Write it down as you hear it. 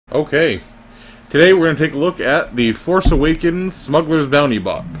Okay, today we're going to take a look at the Force Awakens Smuggler's Bounty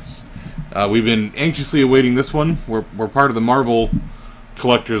Box. We've been anxiously awaiting this one. We're part of the Marvel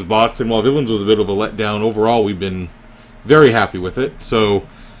Collector's Box, and while Villains was a bit of a letdown, overall we've been very happy with it. So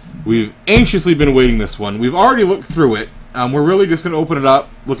we've anxiously been awaiting this one. We've already looked through it. We're really just going to open it up,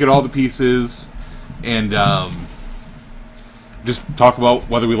 look at all the pieces, and just talk about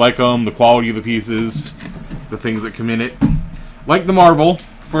whether we like them, the quality of the pieces, the things that come in it. Like the Marvel,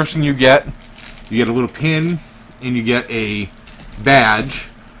 first thing you get a little pin, and you get a badge.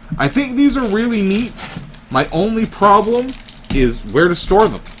 I think these are really neat. My only problem is where to store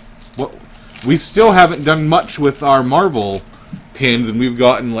them. We still haven't done much with our Marvel pins, and we've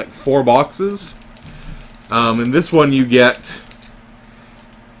gotten like 4 boxes. In this one you get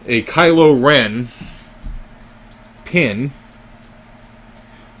a Kylo Ren pin,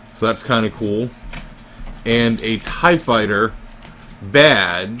 so that's kind of cool, and a TIE Fighter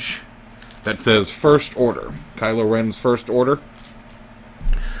badge that says First Order. Kylo Ren's First Order.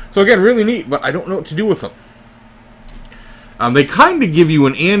 So again, really neat, but I don't know what to do with them. They kind of give you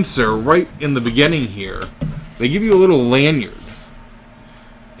an answer right in the beginning here. They give you a little lanyard.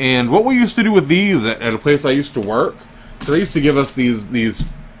 And what we used to do with these at a place I used to work, so they used to give us these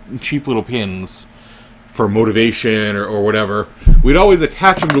cheap little pins for motivation or whatever. We'd always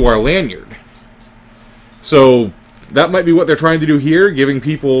attach them to our lanyard. So that might be what they're trying to do here, giving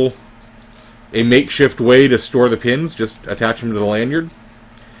people a makeshift way to store the pins. Just attach them to the lanyard,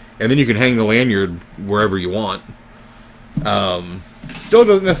 and then you can hang the lanyard wherever you want. Still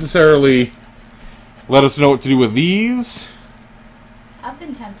doesn't necessarily let us know what to do with these. I've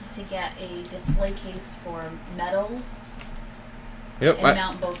been tempted to get a display case for medals. Yep, and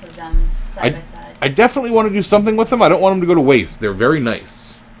mount both of them side by side. I definitely want to do something with them. I don't want them to go to waste. They're very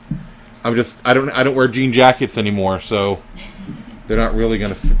nice. I don't wear jean jackets anymore, so they're not really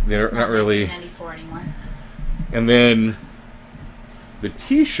gonna. They're not really. 1994 anymore. And then the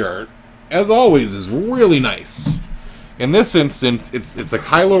T-shirt, as always, is really nice. In this instance, it's a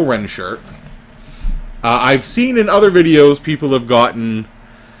Kylo Ren shirt. I've seen in other videos people have gotten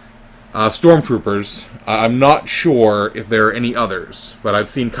Stormtroopers. I'm not sure if there are any others, but I've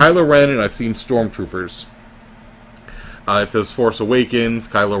seen Kylo Ren and I've seen Stormtroopers. It says Force Awakens,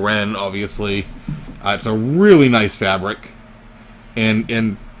 Kylo Ren, obviously. It's a really nice fabric,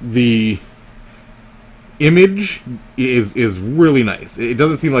 and the image is really nice. It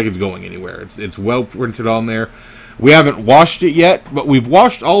doesn't seem like it's going anywhere. It's well printed on there. We haven't washed it yet, but we've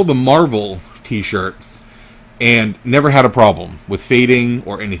washed all the Marvel T-shirts and never had a problem with fading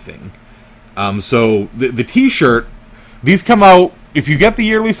or anything. So the T-shirt, these come out, if you get the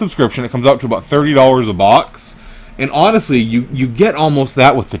yearly subscription, it comes out to about $30 a box. And honestly, you get almost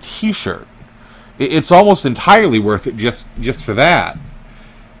that with the T-shirt. It's almost entirely worth it just for that.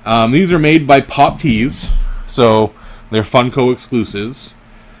 These are made by Pop Tees, so they're Funko exclusives.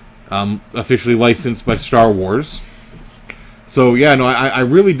 Officially licensed by Star Wars. So yeah, no, I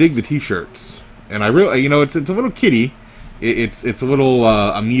really dig the T-shirts, and I really, it's a little kitty. It's a little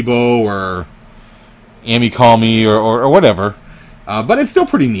amiibo or Amicami or whatever, but it's still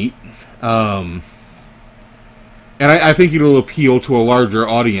pretty neat. And I think it'll appeal to a larger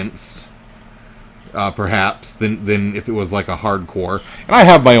audience, perhaps, than if it was like a hardcore. And I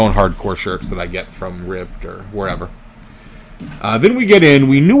have my own hardcore shirts that I get from Ripped or wherever. Then we get in.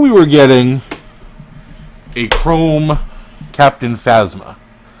 We knew we were getting a chrome Captain Phasma.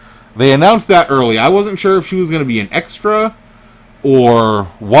 They announced that early. I wasn't sure if she was going to be an extra or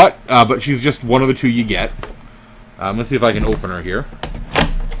what, but she's just one of the two you get. Let's see if I can open her here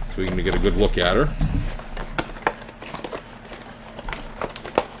so we can get a good look at her.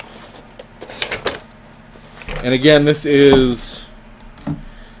 And again, this is...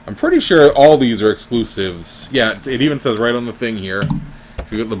 I'm pretty sure all these are exclusives. Yeah, it even says right on the thing here, if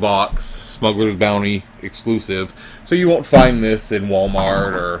you get the box, Smuggler's Bounty exclusive. So you won't find this in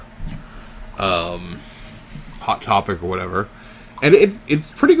Walmart or Hot Topic or whatever. And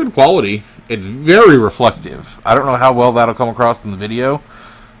it's pretty good quality. It's very reflective. I don't know how well that'll come across in the video,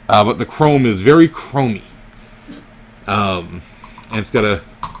 but the chrome is very chromy. And it's got a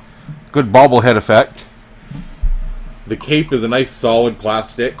good bobblehead effect. The cape is a nice solid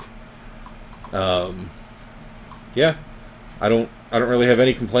plastic. Yeah, I don't really have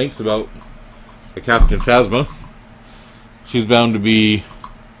any complaints about the Captain Phasma. She's bound to be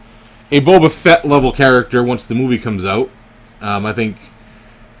a Boba Fett level character once the movie comes out. I think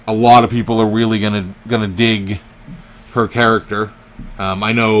a lot of people are really gonna dig her character.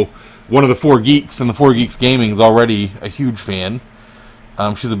 I know one of the 4 Geeks in the 4 Geeks Gaming is already a huge fan.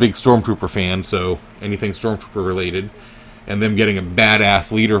 She's a big Stormtrooper fan, so anything Stormtrooper related. and them getting a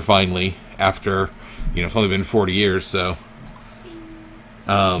badass leader finally after, it's only been 40 years. So,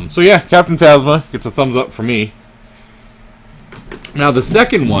 so yeah, Captain Phasma gets a thumbs up for me. Now the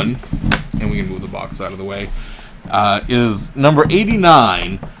second one, and we can move the box out of the way, is number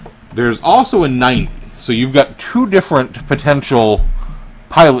 89. There's also a 90. So you've got two different potential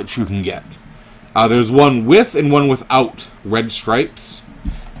pilots you can get. There's one with and one without red stripes.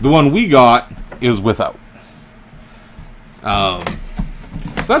 The one we got is without. So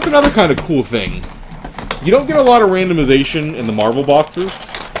that's another kind of cool thing. You don't get a lot of randomization in the Marvel boxes.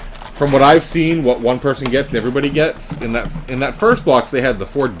 From what I've seen, what one person gets, everybody gets. In that first box, they had the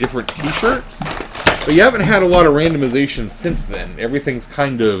 4 different T-shirts, but you haven't had a lot of randomization since then. Everything's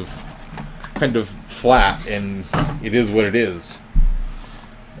kind of flat, and it is what it is.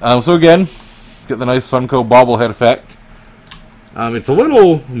 So again, get the nice Funko bobblehead effect. It's a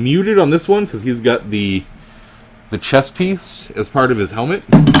little muted on this one because he's got the chest piece as part of his helmet,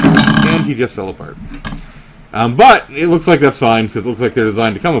 and he just fell apart. But it looks like that's fine, because it looks like they're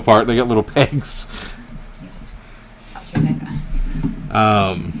designed to come apart. They got little pegs. You just popped your back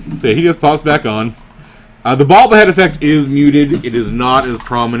on. So he just pops back on. The bobblehead effect is muted. It is not as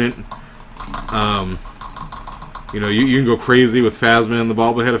prominent. You can go crazy with Phasma and the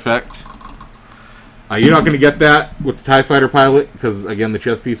bobblehead effect. You're not going to get that with the TIE Fighter pilot, because, again, the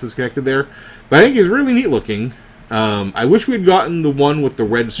chest piece is connected there. But I think he's really neat looking. I wish we had gotten the one with the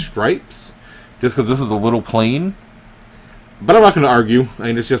red stripes, just because this is a little plain. But I'm not going to argue. I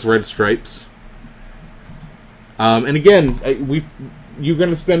mean, it's just red stripes. And again, you're going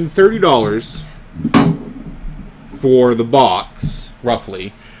to spend $30 for the box,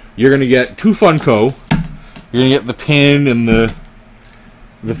 roughly. You're going to get 2 Funko. You're going to get the pin and the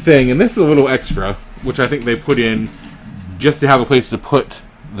thing. And this is a little extra, which I think they put in just to have a place to put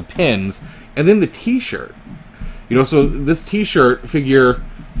the pins. And then the T-shirt. So this T-shirt figure,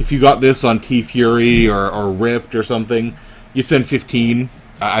 if you got this on T-Fury or Ripped or something, you spend $15.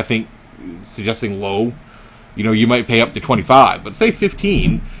 I think suggesting low. You might pay up to $25, but say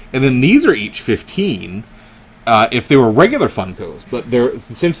 $15, and then these are each $15 if they were regular Funkos. But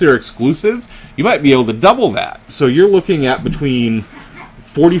since they're exclusives, you might be able to double that. So you're looking at between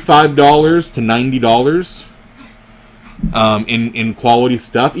 $45 to $90 in quality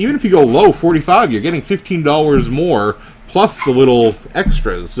stuff. Even if you go low, $45, you're getting $15 more plus the little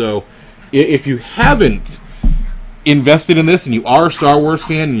extras. So if you haven't invested in this and you are a Star Wars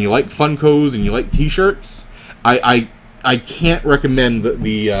fan and you like Funkos and you like T-shirts, I can't recommend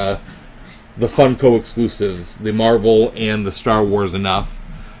the Funko exclusives, the Marvel and the Star Wars enough.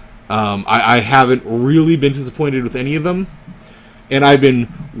 I haven't really been disappointed with any of them. And I've been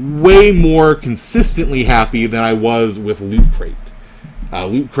way more consistently happy than I was with Loot Crate.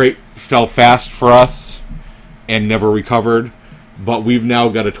 Loot Crate fell fast for us and never recovered. But we've now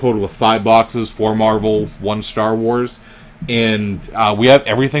got a total of 5 boxes, 4 Marvel, 1 Star Wars. And we have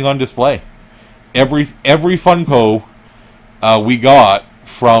everything on display. Every Funko we got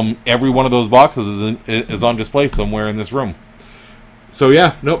from every one of those boxes is on display somewhere in this room. So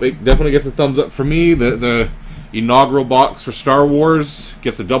yeah, nope, it definitely gets a thumbs up for me. The inaugural box for Star Wars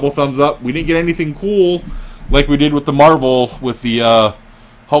gets a double thumbs up. We didn't get anything cool like we did with the Marvel with the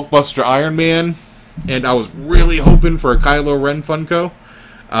Hulkbuster Iron Man, and I was really hoping for a Kylo Ren Funko,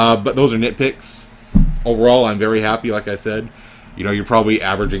 but those are nitpicks. Overall, I'm very happy. Like I said, you're probably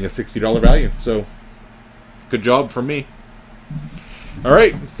averaging a $60 value, so good job from me.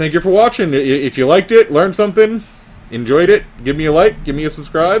 Alright, thank you for watching. If you liked it, learned something, enjoyed it, give me a like, give me a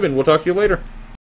subscribe, and we'll talk to you later.